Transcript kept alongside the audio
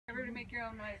make your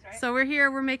own noise, right? So we're here,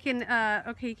 we're making,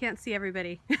 okay, you can't see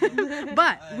everybody,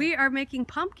 but we are making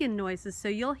pumpkin noises, so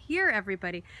you'll hear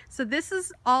everybody. So this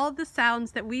is all the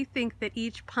sounds that we think that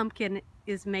each pumpkin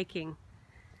is making.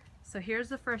 So here's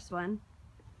the first one.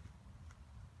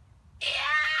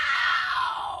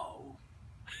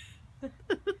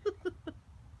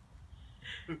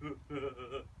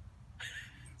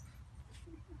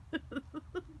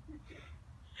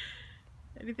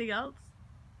 Anything else?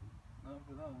 No,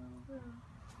 for that one.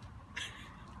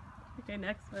 Okay,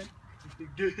 next one.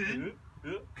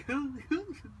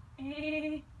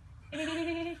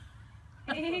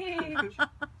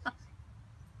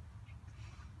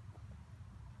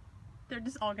 They're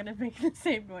just all gonna make the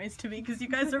same noise to me because you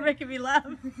guys are making me laugh.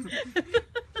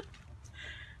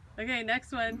 Okay,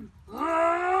 next one.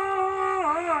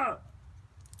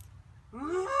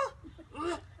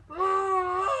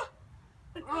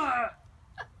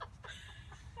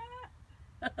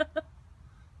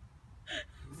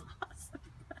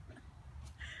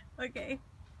 Okay.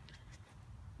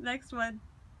 Next one.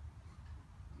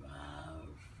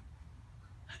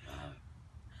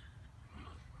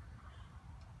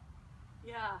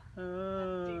 Yeah.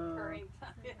 Oh. Deep purring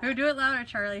sound. Who do it louder,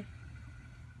 Charlie?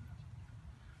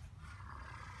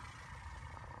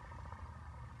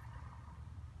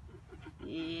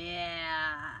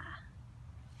 Yeah.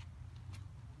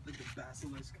 Like the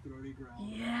basilisk throaty growl.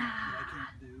 Yeah. That I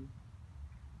can't do.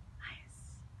 Nice.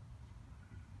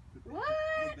 What?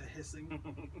 Like the hissing.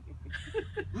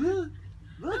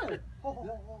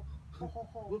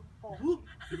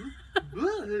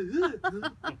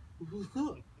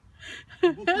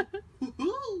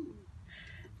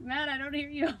 Matt, I don't hear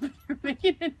you over there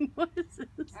making any noises.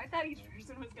 I thought each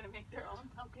person was gonna make their own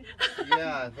pumpkin.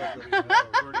 Yeah, I thought that was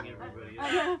recording everybody.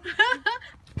 I know.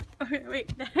 Okay,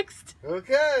 wait, next.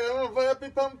 Okay, I'm a happy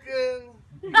pumpkin.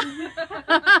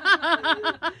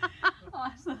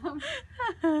 Awesome.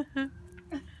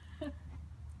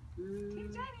 Team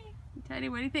Tiny. Teddy,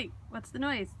 what do you think? What's the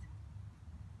noise?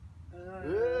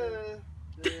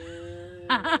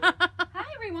 Hi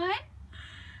everyone.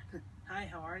 Hi,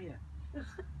 how are you?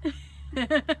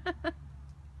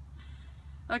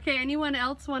 Okay, anyone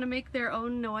else want to make their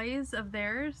own noise of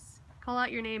theirs? Call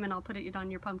out your name and I'll put it on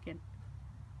your pumpkin.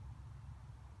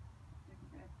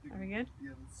 Are we good?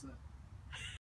 Yeah, that's